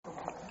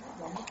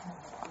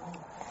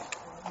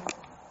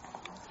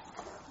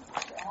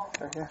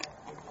Right here.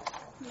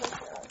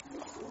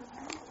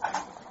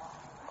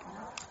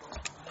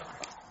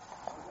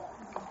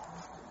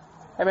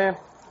 Hey, man.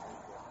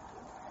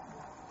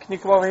 Can you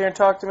come over here and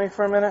talk to me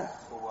for a minute?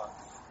 For what?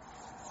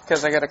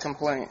 Because I got a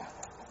complaint.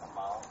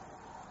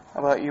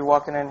 About you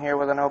walking in here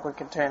with an open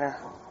container.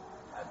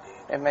 I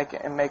did.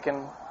 And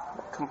making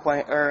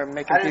complaint, or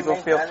making people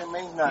feel... I didn't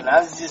make nothing. I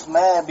was just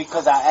mad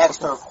because I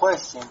asked her a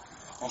question,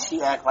 and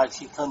she acted like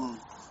she couldn't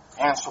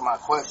answer my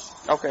question.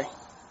 Okay.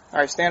 All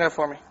right, stand up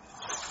for me.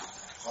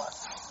 What?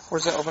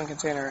 Where's the open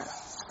container at?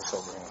 It's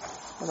over here.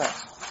 Where's that?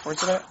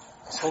 Where's it at?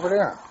 It's over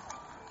there.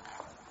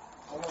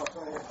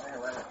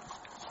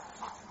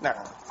 No.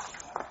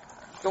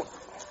 Go.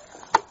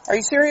 Are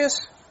you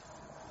serious?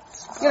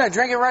 You gonna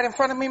drink it right in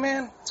front of me,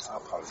 man? I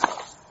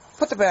apologize.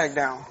 Put the bag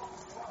down.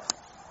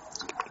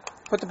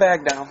 Put the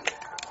bag down.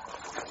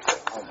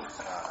 Oh my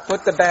God.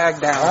 Put the bag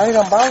down. I ain't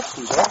about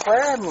to. Don't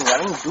grab me. I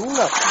didn't do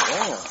nothing.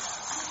 Damn.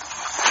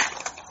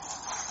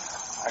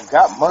 I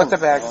got money. Put the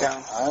bag man.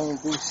 down. I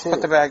ain't do shit.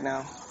 Put the bag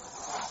down. Damn.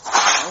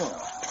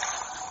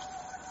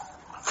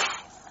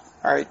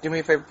 All right, do me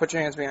a favor. Put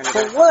your hands behind your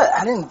For back. what?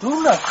 I didn't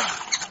do nothing.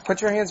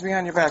 Put your hands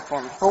behind your back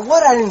for me. For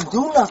what? I didn't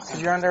do nothing.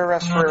 Because you're under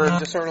arrest for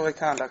disorderly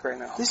conduct right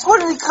now.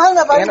 Disorderly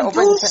conduct? I didn't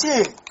do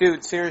shit.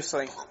 Dude,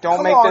 seriously.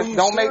 Come on,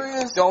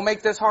 Don't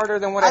make this harder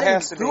than what it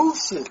has to be. I didn't do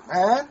shit,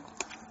 man.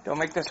 Don't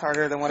make this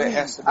harder than what it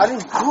has to be. I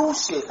didn't do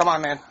shit. Come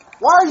on, man.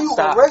 Why are you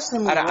Stop.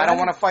 arresting me, man? I don't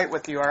want to fight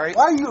with you, all right?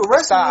 Why are you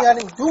arresting Stop. me? I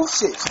didn't do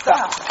shit.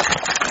 Stop.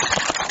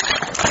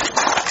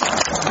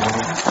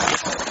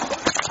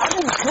 I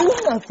didn't do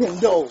nothing,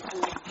 though.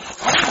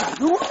 I didn't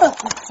do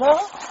nothing, son.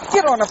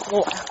 Get on the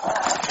floor.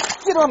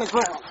 Get on the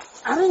ground.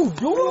 I didn't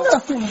do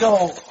nothing,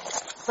 though.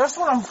 That's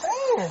what I'm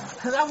saying.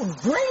 Because I was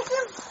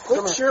drinking.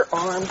 Put your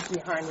arms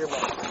behind your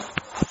back.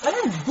 I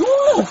didn't do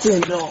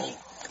nothing, though.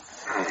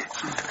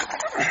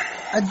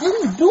 I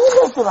didn't do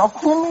nothing. I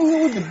came in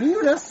here with the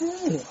beer. That's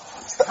it.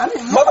 I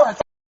didn't know.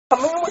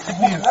 Come in with the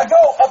beer. Let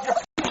go of your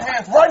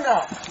hands right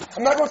now.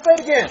 I'm not going to say it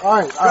again. All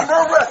right. You're under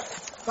arrest.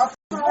 Stop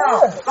f***ing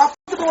around. Stop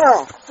f***ing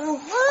around. For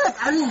what?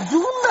 I didn't do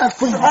nothing.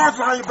 Put your arms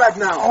behind your back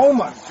now. Oh,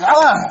 my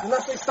God. Did I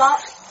say stop?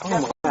 Oh, my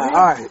God.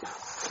 All right.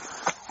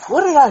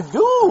 What did I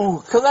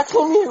do? Because I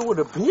came here with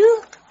a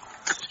beer?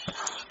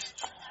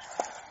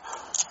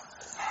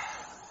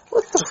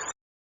 What the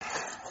f***?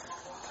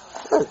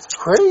 That's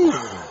crazy.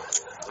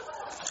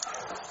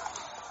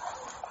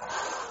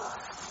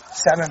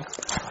 7.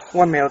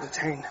 1 male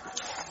detained.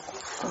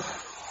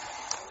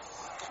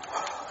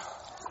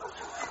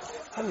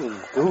 I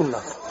didn't do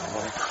nothing,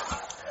 man.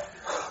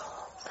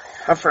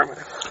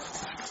 Affirmative.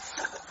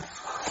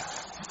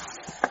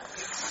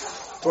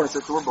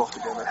 26, we're both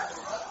together.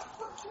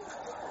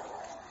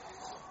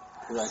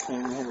 Because I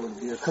came in here with a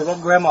beer. Because I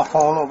grabbed my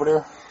phone over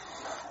there.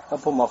 I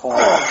put my phone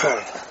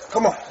on.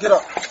 Come on, get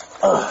up.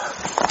 Oh,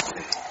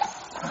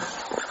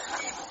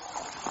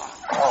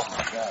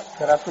 my God.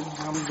 Can I put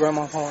grab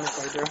my phone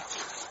right there?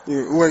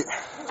 Yeah, wait.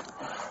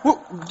 What,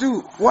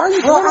 dude, why are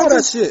you doing all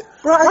that shit?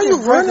 Bro, why are you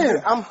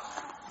running? I'm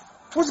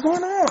What's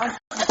going on?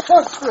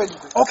 frustrated.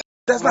 Okay,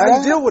 that's not how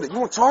you deal with it. You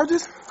want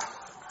charges?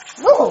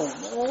 No,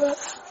 man.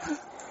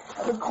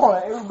 I've been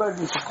calling everybody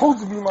that's supposed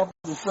to be my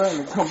fucking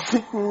friend to come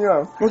pick me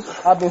up.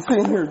 I've been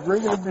sitting here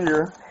drinking a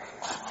beer.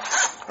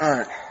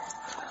 Alright.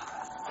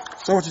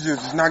 So what you do?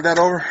 Just knock that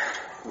over?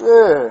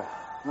 Yeah.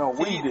 No,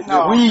 we did.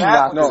 No, we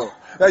that- knocked No.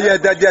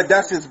 it.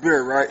 That's his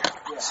beer, right?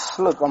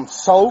 Look, I'm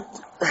soaked.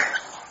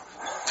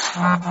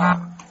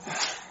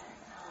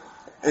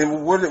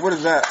 And what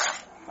is that?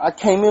 I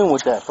came in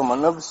with that from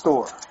another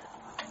store.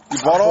 You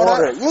bought all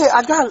that? Yeah,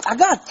 I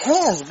got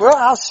cash, bro.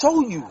 I'll show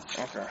you.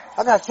 Okay.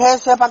 I got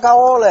cash app. I got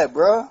all that,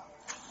 bro.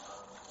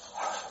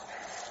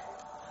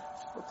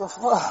 What the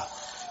fuck?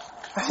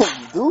 I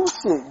didn't do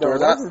shit, though.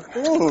 That's the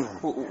thing.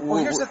 Well,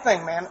 here's the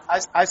thing, man.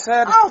 I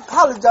said... I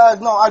apologize.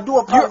 No, I do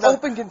apologize. You're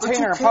open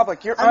container in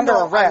public. You're under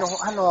arrest.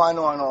 I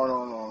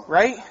know.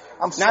 Right?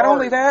 I'm sorry. Not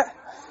only that,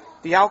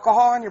 the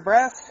alcohol on your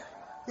breath,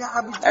 Yeah,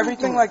 I be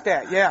everything like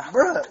that, yeah.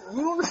 Bruh,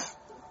 you...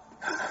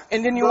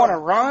 And then you want to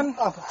run?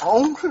 I'm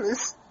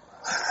homeless.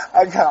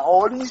 I got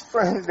all these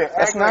friends that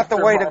That's act not like the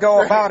they're way my to go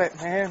friends. about it,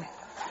 man.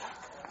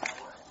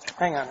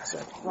 Hang on a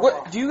second.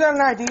 What? Do you got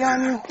an ID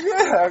on you?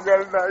 Yeah, I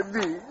got an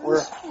ID.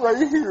 Where? Right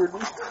here in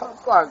this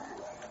top pocket.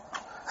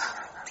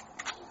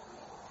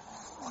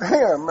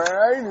 Damn, man,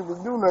 I ain't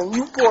even do nothing.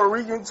 You Puerto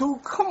Rican too?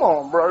 Come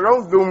on, bro.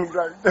 Don't do me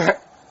like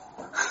that.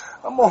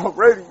 I'm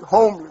already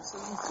homeless.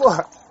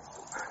 Fuck.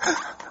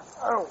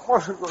 I don't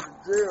want to go to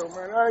jail,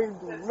 man. I ain't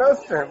do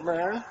nothing,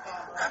 man.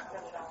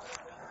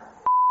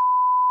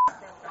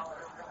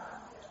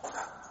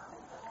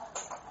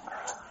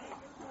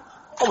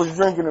 I was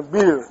drinking a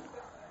beer.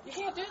 You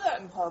can't do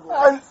that in public.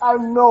 I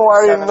know.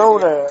 I didn't know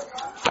that.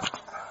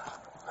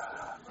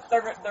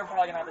 They're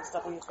probably gonna have this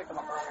stuff. We can pick them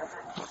up earlier.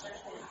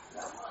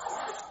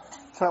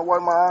 Can I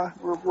wipe my eye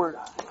real quick?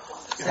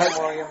 Sam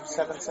Williams,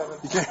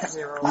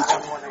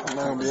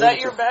 770-118. Is that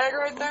your bag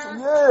right there?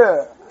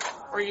 Yeah.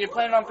 Were you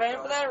planning on paying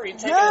for that, or were you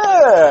taking it?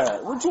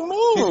 Yeah. What you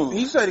mean?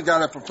 He said he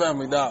got it from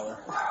Family Dollar.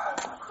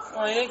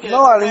 Well, you didn't get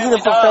No, I didn't get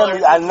it from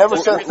Family. I never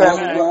said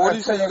Family. Well, what do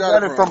you say you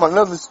got it from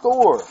another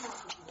store.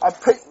 I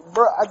paid,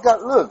 bro.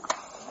 Look.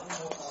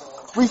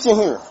 Reach in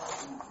here.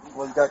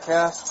 Well, you got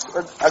cash?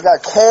 I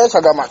got cash.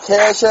 I got my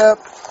cash app.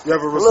 You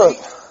have a receipt? Look.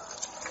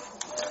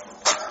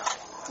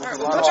 Alright,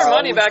 well, put your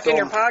money back in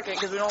your pocket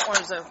because we don't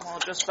want to. Well,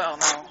 it just fell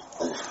now.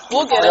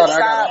 We'll get it.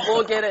 Stop.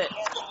 We'll get it.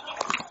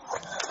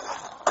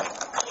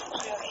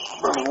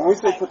 When we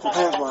say put your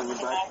hands behind your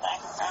back,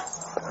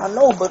 I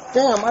know, but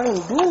damn, I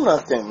didn't do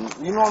nothing.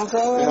 You know what I'm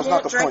saying? that's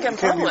not the drink point. in You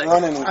can't be public.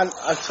 running. I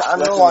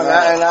know,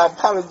 and I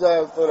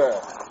apologize for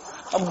that.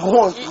 I'm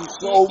going through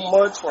so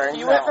much right now.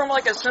 You went from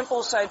like a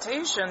simple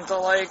citation to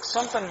like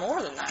something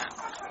more than that.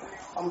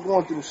 I'm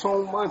going through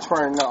so much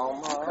right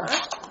now, man.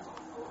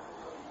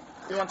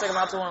 You want to take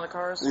him out to one of the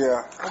cars?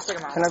 Yeah. Let's take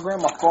him out. Can I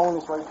grab my phone?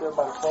 It's right there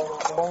by the photo.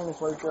 The phone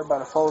is right there by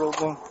the photo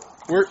thing.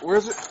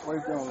 Where's it?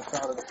 Right there on the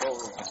side of the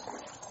photo.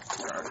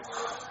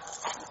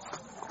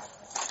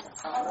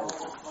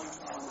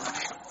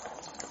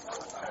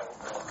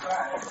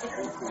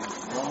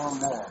 One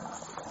more.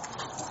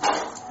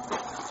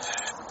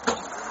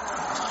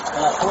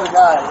 And I swear to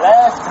God,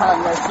 last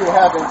time that shit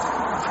happened,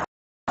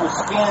 was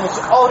scanning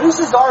shit. Oh, this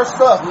is our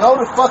stuff. No,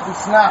 the fuck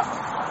it's not.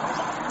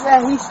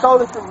 Yeah, he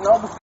stole it from me. No,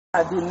 the fuck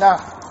I did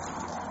not.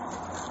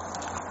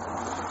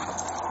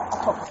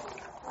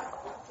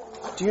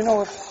 Do you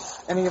know if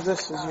any of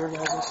this is your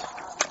guys'?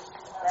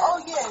 Oh,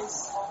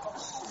 yes.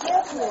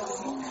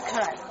 Definitely.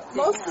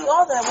 Mostly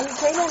all that. When he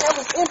came in, that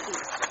was empty.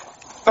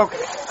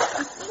 Okay.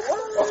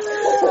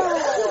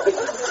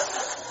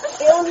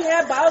 It only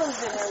had bottles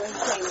in there when he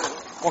came in.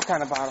 What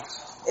kind of bottles?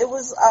 It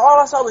was, all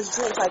I saw was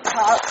drinks, like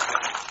pop,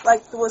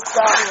 like what's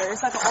down there.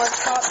 It's like an orange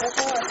pop. That's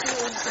all I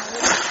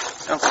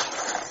see. Okay.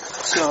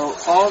 So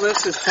all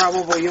this is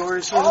probably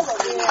yours then? All of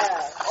it,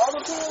 yeah. All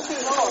the things he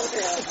knows,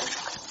 yeah.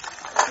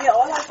 Yeah,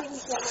 all I think he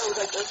came in was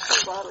like those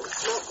 2 bottles.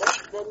 Nope,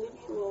 that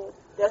Nibian,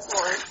 that's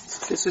one.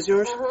 This is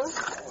yours? Mm-hmm.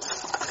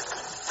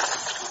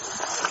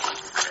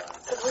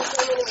 Because when he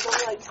came in, it was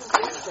only like 2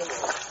 drinks in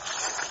there.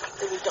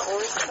 It was the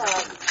orange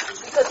pop.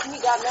 Because he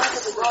got mad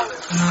at the door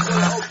was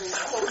open,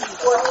 so he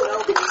forced it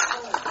open.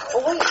 Oh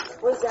wait,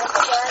 was that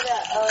the guy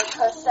that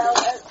cussed out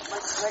at,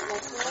 like, right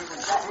next to him?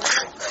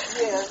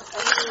 Yeah.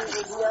 And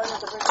he was yelling at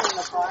the person in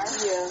the car?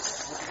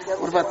 Yeah.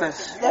 What about this?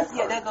 That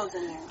goes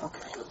in there.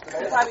 Okay.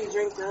 He probably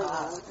drinks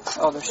those.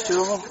 Oh, there's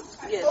 2 of them?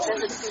 Yeah, that's a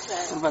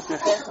 2-pack. What about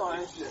this? That's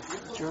orange.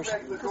 It's yours?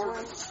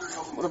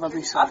 What about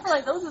these I socks? feel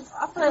like the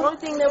only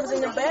thing that was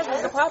in the bag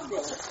was the pop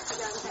thing.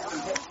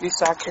 These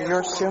socks are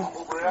yours too?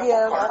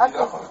 Yeah,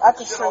 I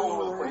could show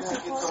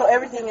you. So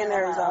everything in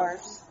there is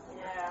ours.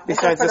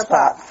 Besides for this the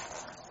pop. pop?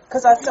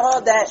 Because I saw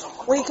that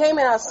when he came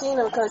in, I seen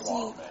him because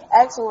he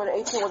asked me where the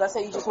 18 was. I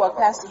said, you just walked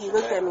past it. He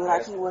looked at me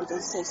like he wanted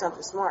to say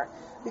something smart.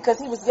 Because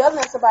he was yelling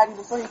at somebody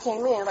before he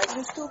came in, like,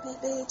 you stupid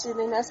bitch. And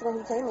then that's when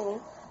he came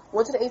in,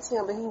 went to the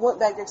ATM, but he went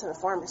back there to the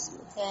pharmacy.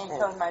 And he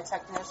told my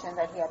technician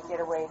that he had to get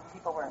away.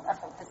 People were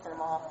pissing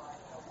him off.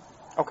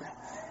 Okay.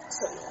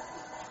 So, yeah.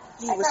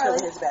 He was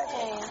filling his bag.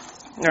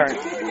 Alright.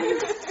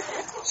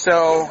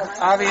 So,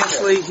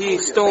 obviously he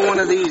stole one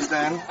of these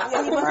then,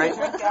 right?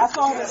 I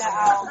saw him in that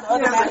aisle. The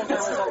other manager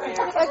was over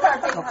there.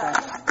 Okay.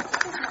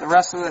 The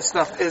rest of this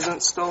stuff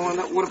isn't stolen.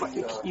 What about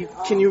you?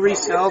 Can you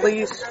resell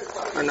these?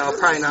 Or no,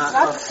 probably not.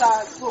 Not the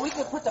socks, but we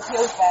could put the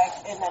pills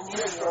back in that new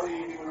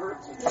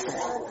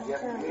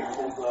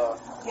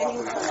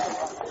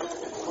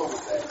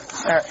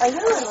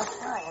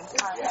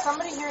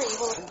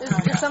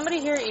Is somebody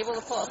here able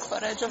to pull up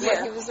footage of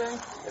what he was doing?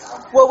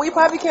 Well, we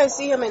probably can't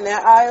see him in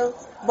that aisle,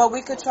 but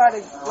we could try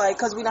to, like,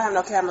 because we don't have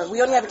no camera.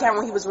 We only have a camera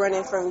when he was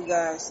running from you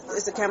guys.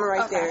 It's a camera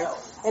right there,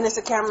 and it's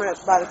a camera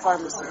by the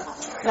pharmacy.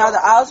 Now,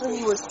 the aisles when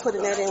he was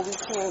putting that in,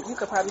 you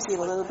could probably see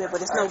him a little bit,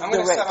 but it's no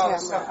direct camera.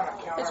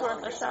 It's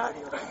worth a shot.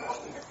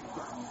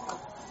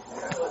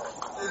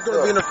 It's going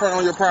to be in the front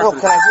on your property. Look,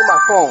 can I get my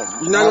phone?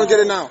 You're not going to get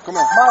it now. Come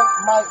on.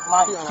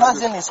 My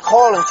cousin is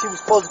calling. She was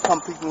supposed to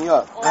come pick me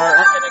up. All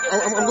right,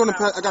 I'm going to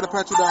pat. I got to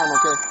pat you down,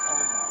 okay?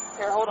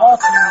 Here, hold on.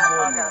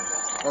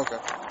 Okay.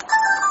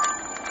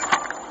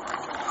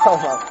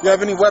 Oh, You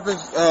have any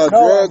weapons, no,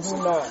 drugs? I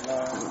do not,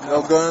 man.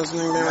 No guns,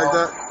 anything like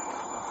that?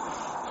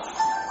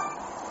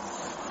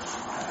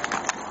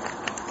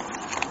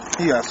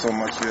 He got so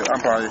much shit.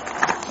 I'm probably.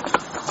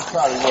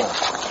 Probably will.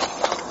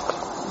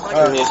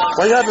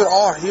 Why you have it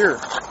all here?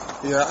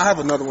 Yeah, I have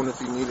another one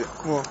if you need it.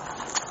 Come on.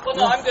 Well,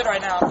 no, I'm good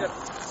right now. I'm good.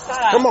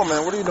 Stop. Come on,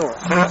 man. What are you doing?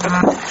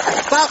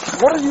 Stop.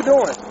 What are you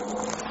doing?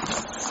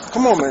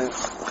 Come on, man.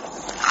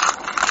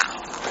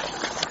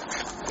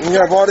 And you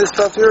have all this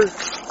stuff here?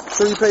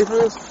 So you pay for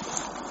this?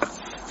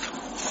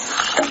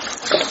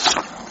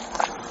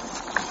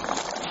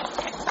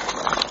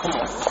 Come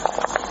on.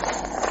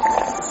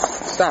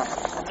 Stop.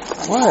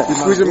 What? You're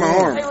squeezing my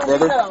arm, Hey,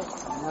 brother.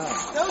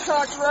 No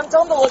talk to them.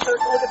 Tell them to look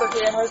at the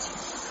cameras.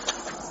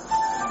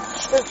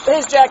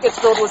 His jacket's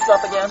filled with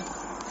stuff again.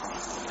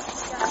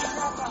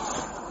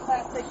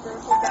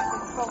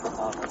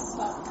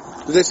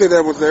 Did they say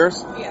that was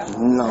theirs? Yeah.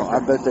 No, I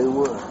bet they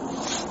would. There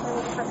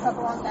was a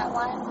couple on that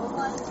line.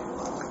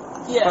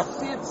 Yeah,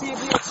 see if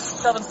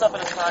he's shoving stuff in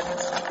his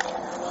pockets.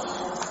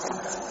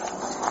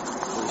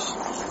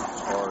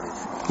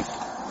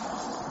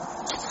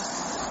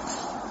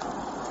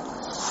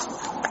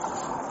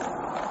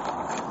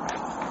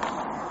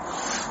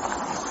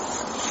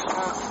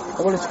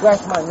 I want to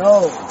scratch my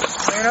nose.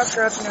 You're not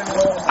scratching your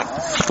nose.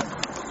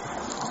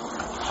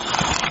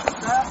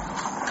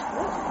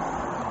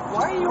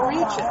 Why are you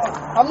reaching?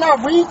 I'm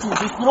not reaching.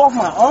 Just get off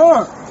my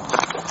arm.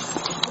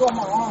 Get off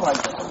my arm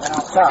like that, man.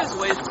 I'll stop. Just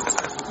wait.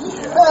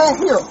 Man,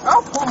 here.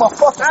 I'll pull my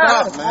fucking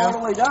ass all the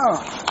way down.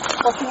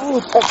 Fucking you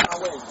take my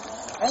way.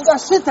 I ain't got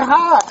shit to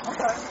hide.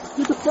 Okay.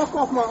 Get the fuck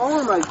off my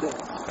arm like that.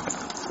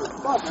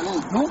 Fuck, I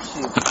ain't do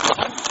shit.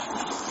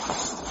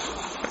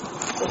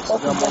 You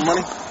got more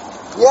money?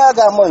 Yeah, I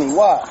got money.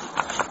 Why?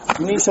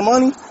 You need some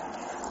money?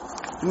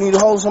 You need to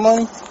hold some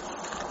money?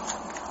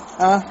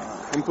 Huh?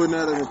 I'm putting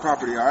that on your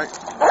property, alright?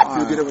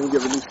 You'll get it when you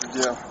get released from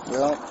jail.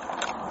 Yeah.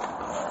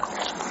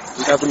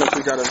 We have to make sure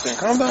you got everything.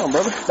 Calm down,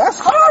 brother. That's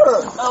her!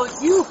 Oh,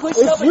 it's you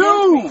pushing up It's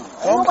you! against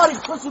me. Ain't nobody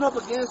pushing up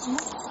against you.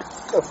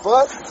 The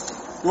fuck?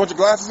 You want your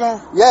glasses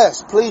on?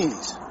 Yes,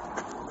 please.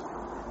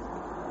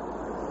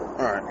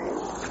 Alright.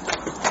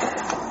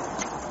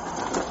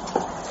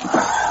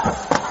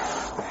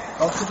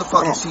 Don't put the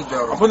fucking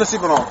seatbelt I'm on. putting the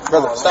seatbelt on.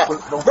 Brother, stop.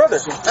 Brother,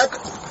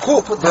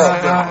 cool. Put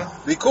that down.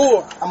 Be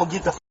cool. I'm gonna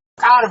get the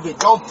out of it.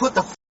 Don't put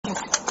the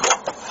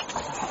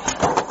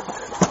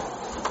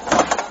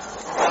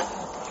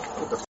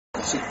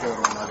seatbelt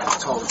on like I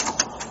told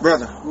you.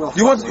 Brother,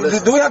 you want?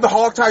 Do we have to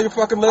hog tie your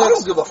fucking legs? I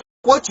don't give a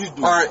what you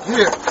do. Alright,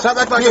 here. Stop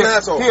acting like an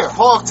asshole. Here,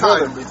 hog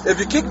tie. Brother, if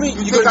you kick me,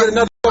 you're gonna get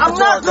another I'm fucking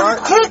not charge,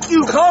 gonna alright? kick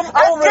you. Come over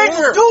I didn't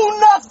here. do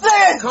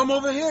nothing. Come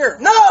over here.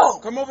 No.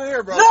 Come over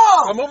here, bro.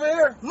 No. Come over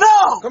here.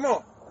 No. Come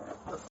on.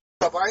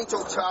 I ain't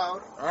your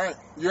child. Alright.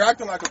 You're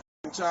acting like a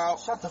fucking child.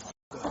 Shut the fuck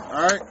up.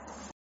 Alright.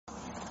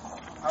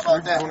 How about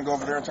You that? want to go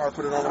over there and try to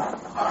put it on him?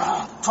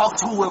 Talk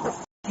to whoever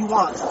you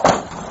want.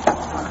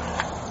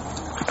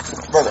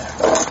 Brother,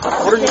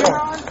 what are you doing?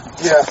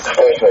 Yeah.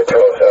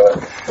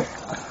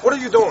 What are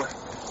you doing?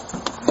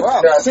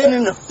 Wow. Sitting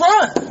in the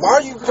front. Why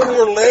are you putting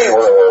your legs? So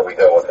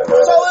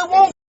it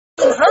won't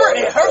hurt.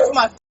 It hurts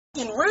my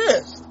fucking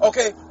wrist.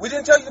 Okay, we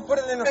didn't tell you to put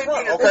it in the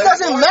front, okay? It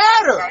doesn't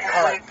matter.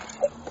 Alright.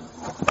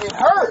 It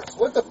hurts.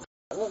 What the?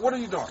 What are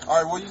you doing?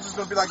 Alright, well, you're just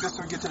going to be like this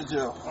till we get to the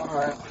jail.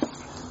 Alright.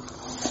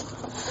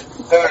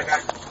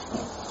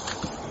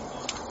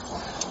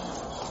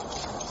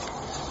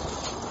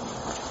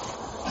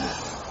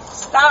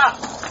 Stop.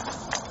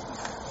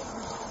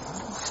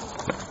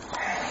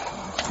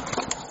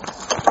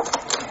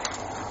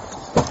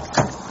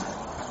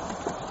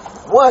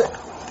 What?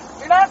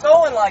 You're not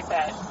going like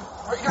that.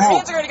 Your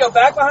hands are going to go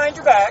back behind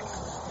your back.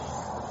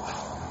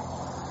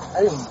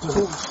 I didn't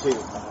do shit,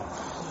 man.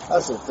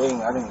 That's the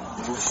thing. I didn't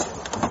do shit.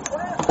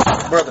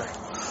 Brother.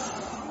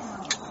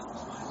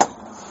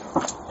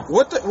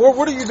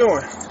 What are you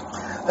doing?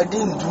 I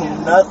didn't do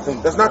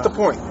nothing. That's not the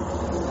point.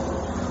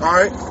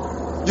 Alright?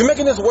 You're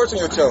making this worse on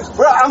yourself.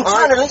 Bro, I'm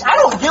trying to. I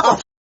don't give a.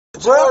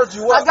 Bro, Charge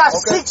you up, I got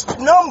okay? 6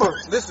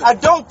 numbers. Listen. I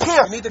don't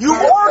care. You need to You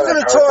calm are down.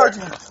 gonna charge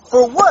me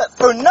for what?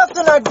 For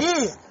nothing I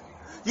did.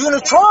 You're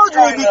gonna charge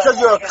me because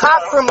you're a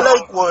cop from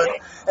Lakewood,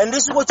 and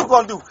this is what you're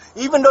gonna do.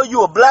 Even though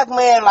you're a black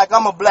man, like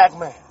I'm a black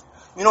man.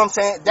 You know what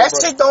I'm saying? That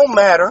shit don't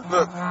matter.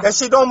 Look. That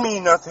shit don't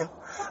mean nothing.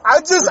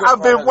 I've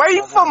been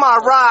waiting for my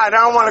ride.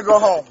 I don't want to go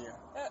home.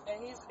 Yeah,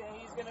 and he's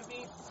gonna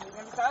be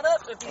caught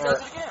up if he does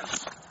it again.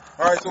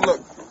 Alright, so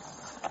look.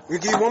 We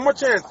give you one more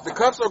chance. The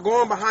cuffs are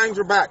going behind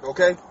your back,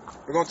 okay?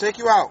 We're going to take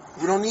you out.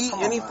 We don't need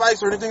any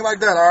fights or anything like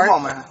that, alright?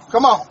 Come on, man.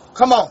 Come on.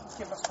 Come on.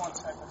 Give us 1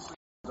 second.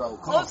 Go.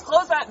 Come on.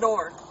 Close that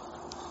door.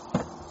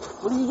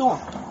 What are you doing?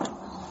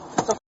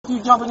 What the f*** are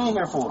you jumping in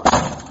here for? What the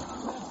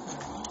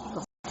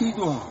f*** are you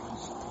doing?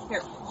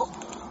 Here.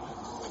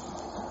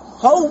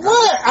 Oh,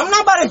 what? I'm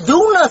not about to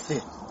do nothing.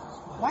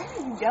 Why are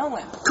you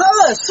yelling?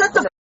 Cuz, shut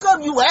the f***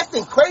 up. You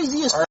acting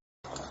crazy as f***.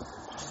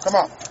 Come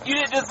on. You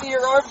didn't just see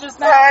your arms just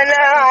now? I know.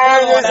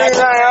 I'm just in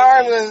my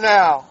arms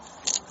now.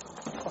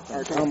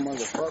 Alright, come on,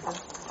 motherfucker.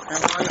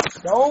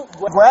 Don't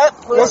grab.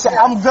 Listen,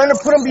 I'm gonna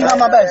put him behind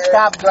my back.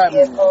 Stop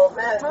grabbing me.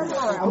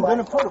 I'm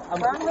gonna put him.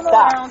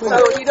 Stop.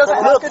 So he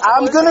doesn't Look,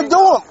 I'm gonna do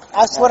him.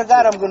 I swear to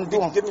God, I'm gonna do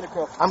him. Give me the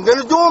cuff. I'm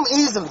gonna do him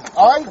easily.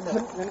 All right. Just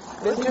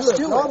do it.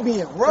 Y'all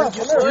being rough.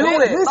 do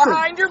it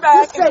behind your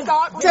back and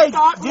cock.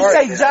 Just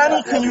say,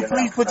 Johnny, can you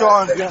please put your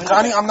arms behind?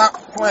 Johnny, I'm not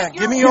playing.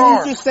 Give me your Can you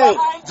arms. just say,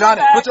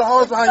 Johnny, put your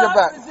arms behind your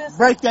back.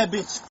 break that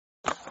bitch.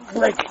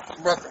 Break it.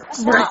 Brother.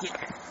 Break it.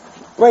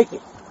 Break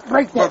it.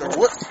 Break that. Brother,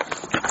 what?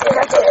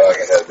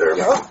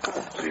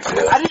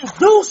 I didn't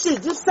do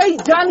shit. Just say,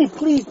 Johnny,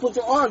 please put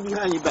your arms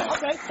behind your back.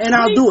 Okay. And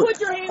I'll do it. Put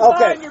your hands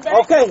behind your back.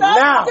 Okay, Stop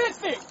now.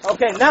 resisting.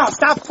 Okay, now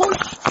stop pulling.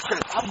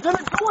 I'm gonna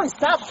do it.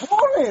 Stop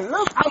pulling.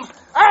 Look,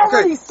 I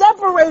already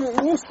separated,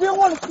 and you still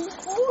want to keep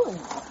pulling.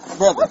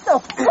 Brother. What the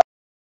f***? What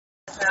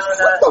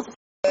the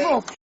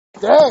f***?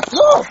 Dad,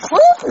 you're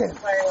tripping.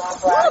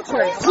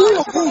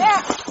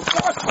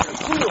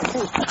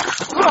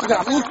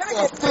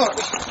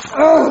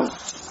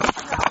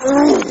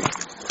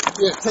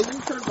 Yeah, take me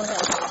to the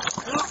ground.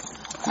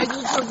 Take me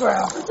to the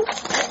ground.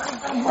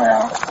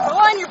 Go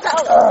on your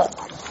pellet.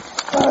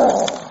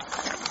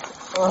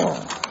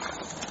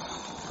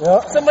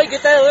 Yeah. Somebody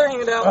get that other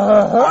hand out.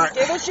 Uh-huh.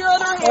 Give us your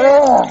other hand.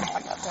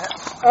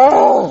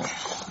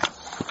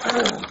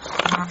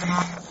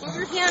 Move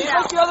your hand Give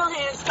out. us your other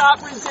hand.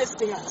 Stop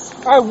resisting us.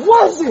 I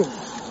wasn't.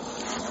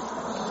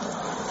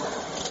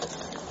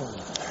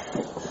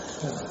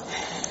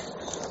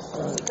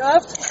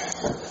 Up.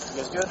 You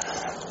guys good?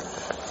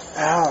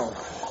 Ow.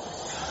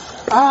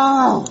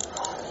 Ow.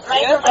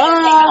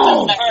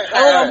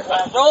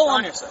 Roll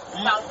on.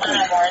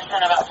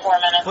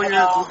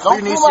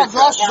 Don't pull my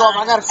glasses off. I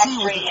gotta see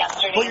with you.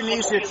 Put your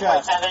knees to your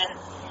chest.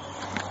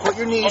 Put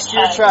your knees to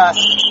your chest.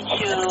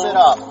 Sit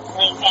up.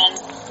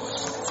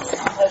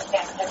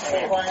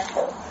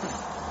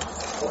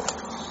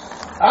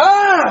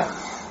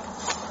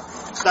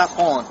 Stop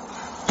pulling.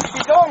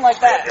 Keep going like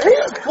that.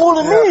 He's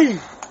pulling me.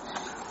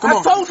 Come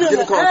on, told you get in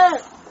the car.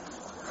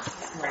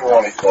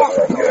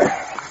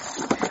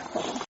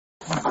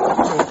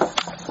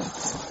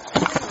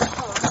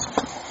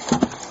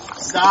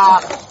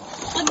 Stop.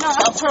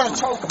 Stop trying to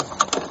choke me.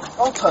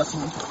 Don't touch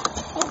me.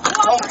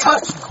 Don't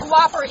touch me.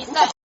 Cooperate.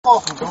 That.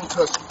 Off me. Don't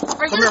touch me.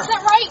 Are you gonna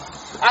sit right?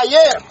 I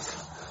am.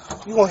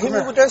 You gonna hit me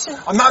with that shit?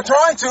 I'm not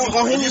trying to. You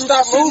gonna hit me You with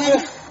stop that shit, moving.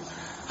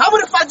 nigga? How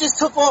about if I just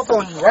took off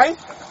on you, right?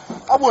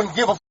 I wouldn't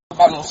give a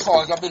about no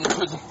charge. I've been in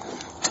prison.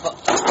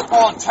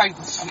 All types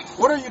of shit.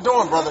 What are you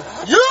doing, brother?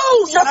 You're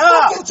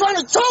fucking trying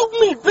to choke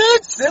me,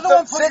 bitch. Sit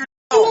down. Sit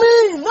What do you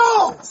mean?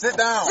 No. Sit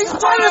down. He's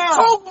trying to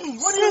choke me.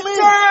 What do you mean?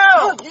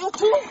 down. Look, you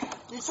too?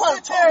 You trying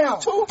to choke me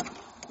too?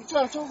 You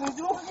trying to choke me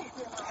too?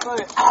 Go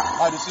ahead.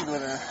 I just see you in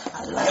there.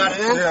 You got it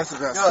in? Yeah, that's the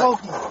best.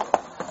 Choke me.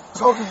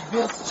 Choke me,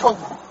 bitch. Choke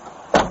me.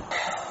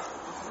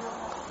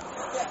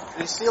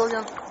 Did he steal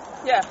you?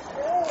 Yeah.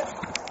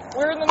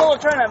 We're in the middle of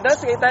trying to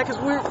investigate that because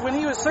when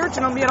he was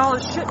searching him, he had all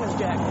his shit in his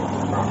jacket.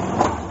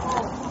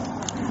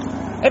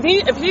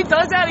 If he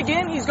does that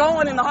again, he's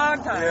going in the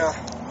hog tie. Yeah.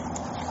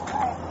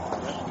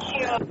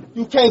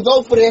 You can't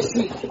go for that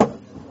shit.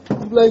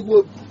 You like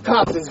with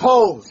cops is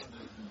hoes.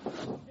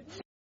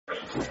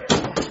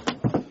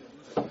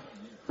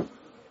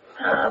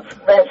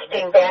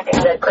 Listing back in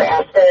the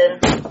Grafton.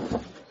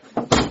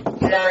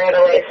 Not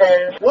a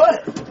license.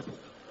 What?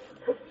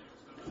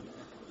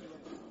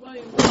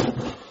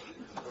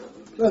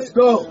 Let's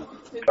go.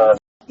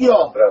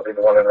 Yo.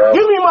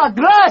 Give me my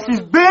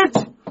glasses, bitch.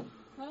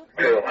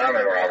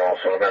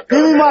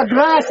 Give me my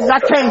glasses. I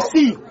can't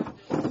see.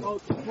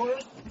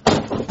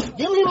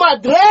 Give me my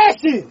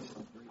glasses.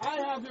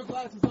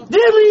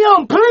 Give me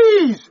them,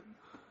 please.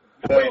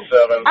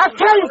 27. I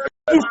can't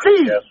fucking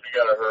see. Yes, we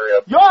gotta hurry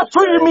up. Y'all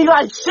treated me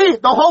like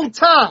shit the whole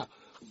time.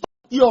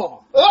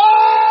 Y'all.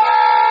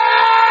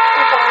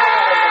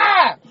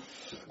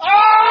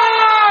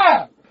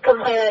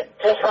 Complainant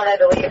just wanted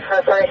to leave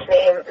her first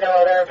name, no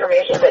other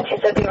information, but she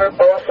said they were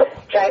both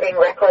driving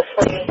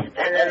recklessly,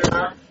 and then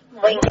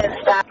Lincoln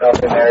stopped.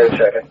 Nothing there,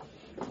 checking.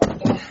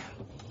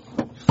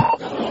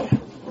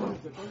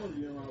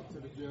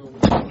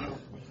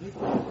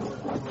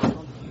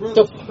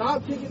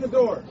 Stop kicking the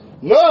door.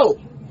 No.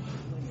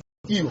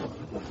 You.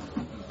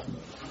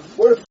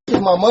 Where the is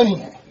my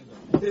money at?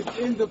 It's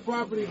in the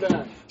property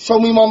bag. Show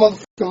me my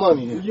motherfucking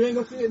money then. You ain't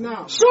gonna see it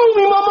now. Show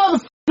me my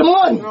motherfucking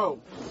money. No.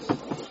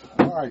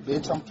 Alright,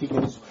 bitch, I'm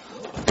kicking this.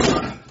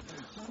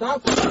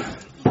 Stop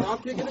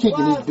kicking the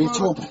Kicking this glass, bitch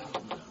mama. open.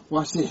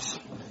 Watch this.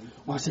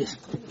 Watch this.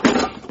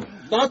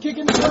 Stop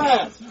kicking the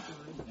glass.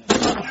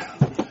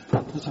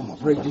 Bitch, I'm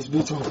gonna break this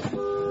bitch open.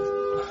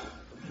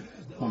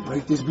 I'm gonna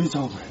break this bitch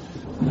open.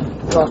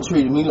 Y'all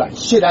treated me like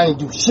shit. I ain't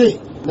do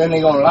shit. Then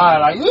they gonna lie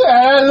like,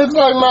 yeah, it looks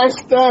like my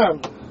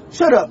stamp.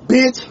 Shut up,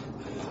 bitch.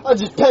 I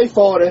just paid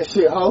for all that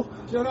shit, ho.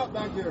 Shut up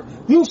back there.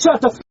 You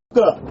shut the f***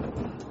 up.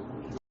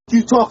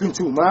 You talking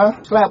to,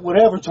 man? Slap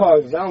whatever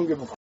charges. I don't give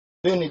a f***.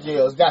 In the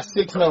jail. It's got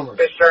 6 numbers.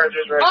 Fish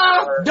charges right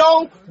I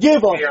don't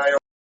give a f***. PIO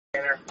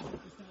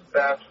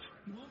theft,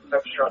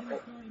 obstructing.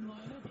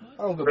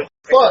 I don't give a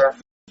fuck.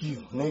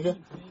 You, nigga.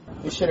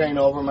 This shit ain't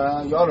over,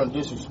 man. Y'all done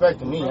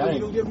disrespecting me. I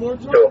You'll ain't. get more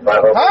charges.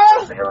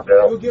 Huh?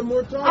 You'll get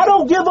more charges. I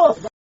don't give a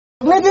f***,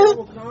 nigga.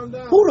 Well, calm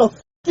down. Who the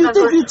f*** you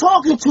think you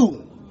talking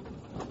to?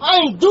 I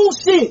ain't do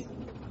shit.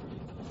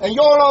 And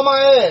y'all on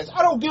my ass.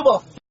 I don't give a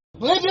f***,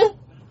 nigga.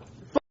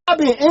 I've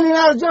been in and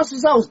out of jail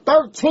since I was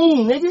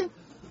 13, nigga.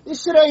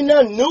 This shit ain't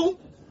nothing new.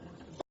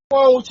 What's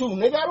wrong with you,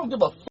 nigga? I don't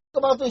give a f***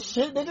 about this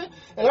shit, nigga.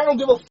 And I don't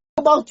give a f***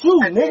 about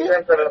you,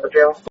 nigga.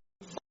 F***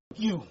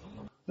 you.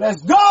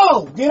 Let's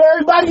go. Get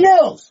everybody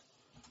else.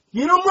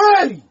 Get them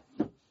ready.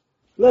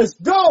 Let's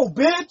go,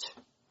 bitch.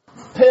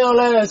 Pale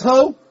ass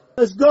hoe.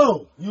 Let's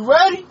go. You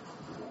ready?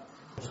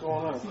 What's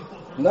going on?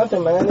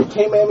 Nothing, man. They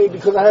came at me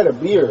because I had a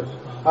beer.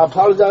 I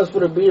apologize for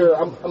the beer.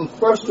 I'm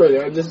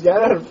frustrated. I just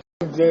got out of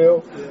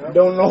jail. Yeah.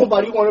 Don't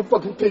nobody want to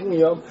fucking pick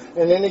me up.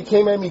 And then they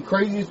came at me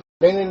crazy.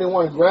 Then they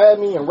want to grab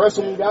me and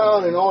wrestle me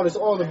down and all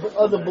the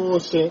other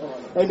bullshit.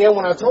 And then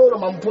when I told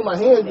them I'm gonna put my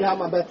hands behind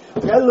my back,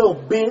 that little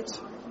bitch,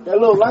 that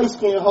little light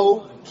skinned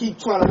hoe, keep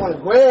trying to want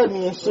to grab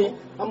me and shit.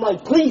 I'm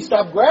like, please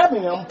stop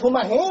grabbing me. I'm going to put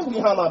my hands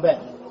behind my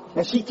back.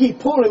 And she keep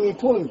pulling me.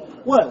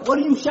 What? What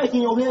are you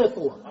shaking your head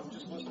for?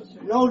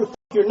 No, the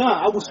fuck you're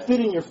not. I will spit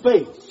in your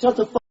face. Shut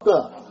the fuck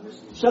up.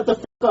 Shut the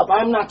fuck up.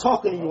 I'm not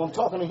talking to you. I'm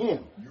talking to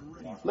him.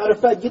 Matter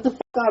of fact, get the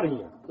fuck out of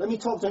here. Let me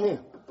talk to him.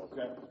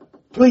 Okay.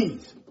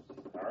 Please.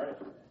 All right.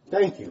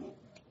 Thank you.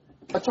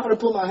 I try to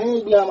put my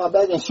hands behind my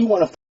back and she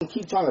want to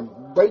keep trying to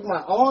break my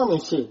arm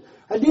and shit.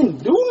 I didn't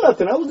do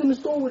nothing. I was in the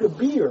store with a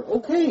beer.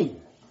 Okay.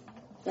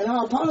 And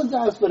I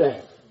apologize for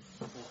that.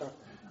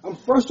 I'm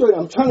frustrated.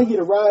 I'm trying to get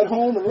a ride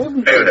home and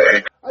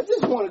everything. I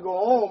just want to go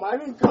home. I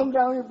didn't come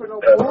down here for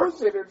no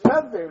bullshit or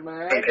nothing,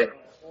 man.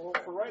 Well,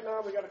 for right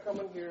now, we got to come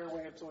in here and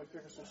wait until we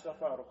figure some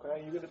stuff out.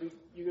 Okay? You gonna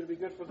be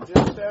good for the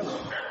jail staff?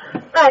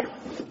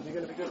 You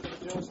gonna be good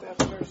for the jail staff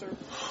there, sir?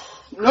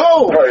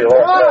 No. Why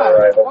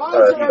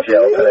should I be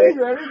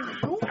here?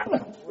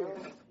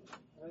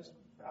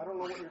 I don't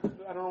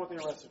know what they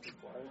arrested you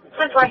for.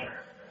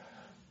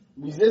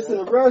 Resisting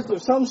arrest or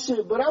some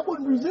shit, but I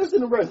wasn't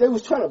resisting arrest. They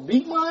was trying to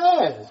beat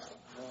my ass.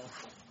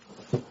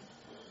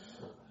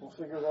 We'll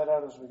figure that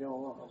out as we go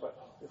along. But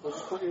if we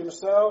just put you in the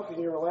cell,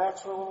 can you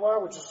relax for a little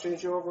while? We'll just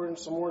change you over in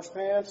some orange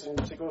pants and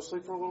you go to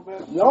sleep for a little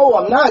bit. No,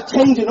 I'm not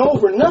changing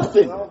over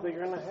nothing. No, but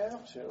you're gonna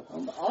have to.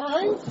 All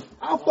right.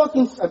 I'll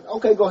fucking.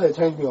 Okay, go ahead.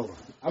 Change me over.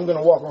 I'm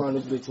gonna walk around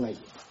this bitch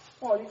naked.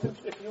 Well, you could,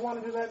 if you want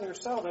to do that in your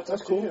cell, that's up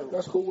cool. to you.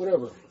 That's cool.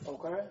 Whatever.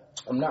 Okay.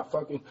 I'm not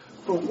fucking.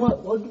 For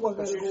what? What do I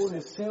gotta go in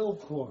the cell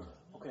for?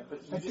 Okay,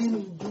 but I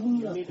didn't do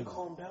nothing. You need to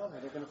calm down.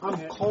 They're gonna put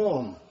I'm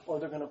calm. Or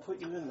they're gonna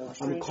put you in there.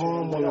 I'm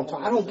calm when I'm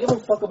talking. I don't give a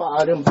fuck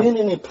about. I've been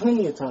in it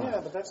plenty of times. Yeah,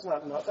 but that's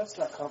not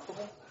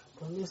comfortable.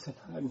 But listen,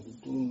 I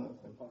didn't do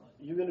nothing.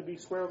 You gonna be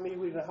square with me?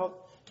 We gonna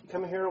help. You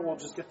come in here. We'll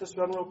just get this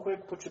done real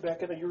quick. Put you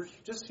back in there. You're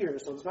just here,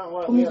 so it's not a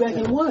lot. Put me back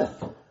in what?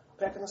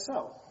 Back in the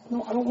cell.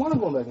 No, I don't want to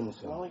go back in the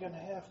You're cell. only gonna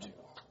have to.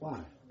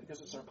 Why?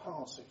 Because it's our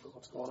policy for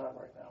what's going on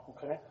right now.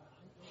 Okay.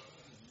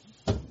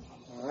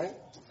 All right.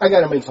 I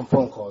gotta make some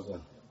phone calls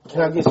then.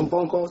 Can I get some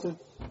phone calls in?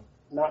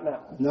 Not now.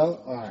 No?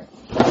 Alright.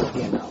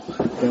 Again now.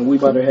 Then we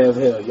about to have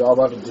hell. Y'all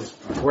about to just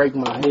break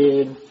my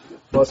head,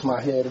 bust my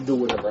head, and do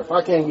whatever. If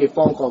I can't get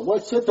phone calls,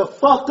 what? Shut the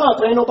fuck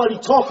up. Ain't nobody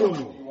talking to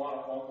you. You want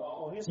a phone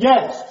call?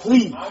 Yes,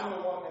 please.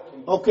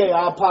 Okay,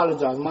 I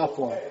apologize. My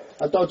fault.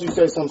 I thought you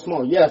said something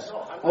small. Yes.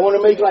 I want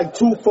to make like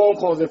 2 phone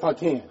calls if I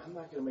can. I'm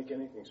not going to make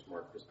anything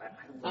smart because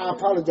I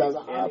apologize.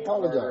 I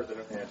apologize.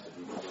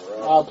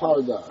 I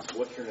apologize.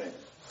 What's your name?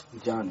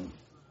 Johnny.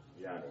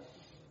 Johnny.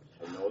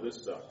 I know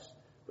this sucks,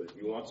 but if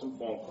you want some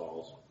phone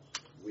calls,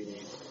 we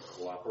need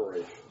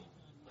cooperation.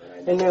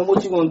 And then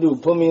what you gonna do?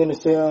 Put me in the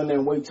cell and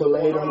then wait till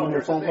later on the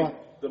phone call?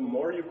 The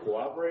more you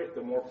cooperate,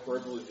 the more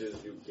privileges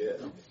you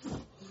get.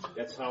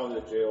 That's how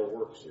the jail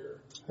works here.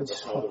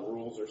 That's how the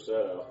rules are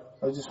set up.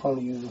 I just want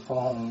to use the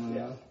phone.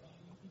 Yeah.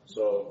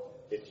 So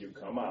if you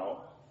come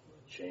out,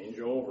 change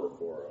over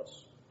for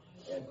us,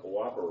 and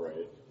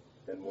cooperate,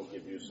 then we'll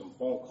give you some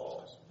phone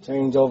calls.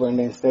 Change over and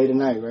then stay the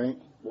night, right?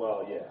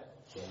 Well, yeah.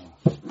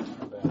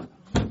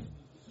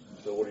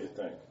 So what do you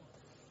think?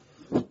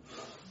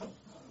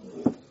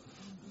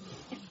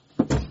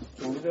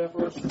 Can you do that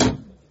for us?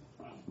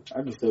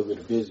 I can still get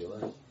a visit,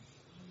 right?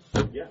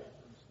 Yeah.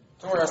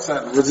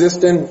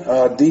 Resisting,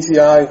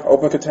 DCI,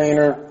 open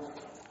container,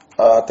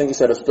 I think he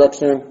said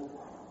obstruction,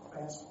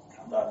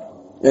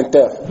 and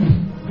theft.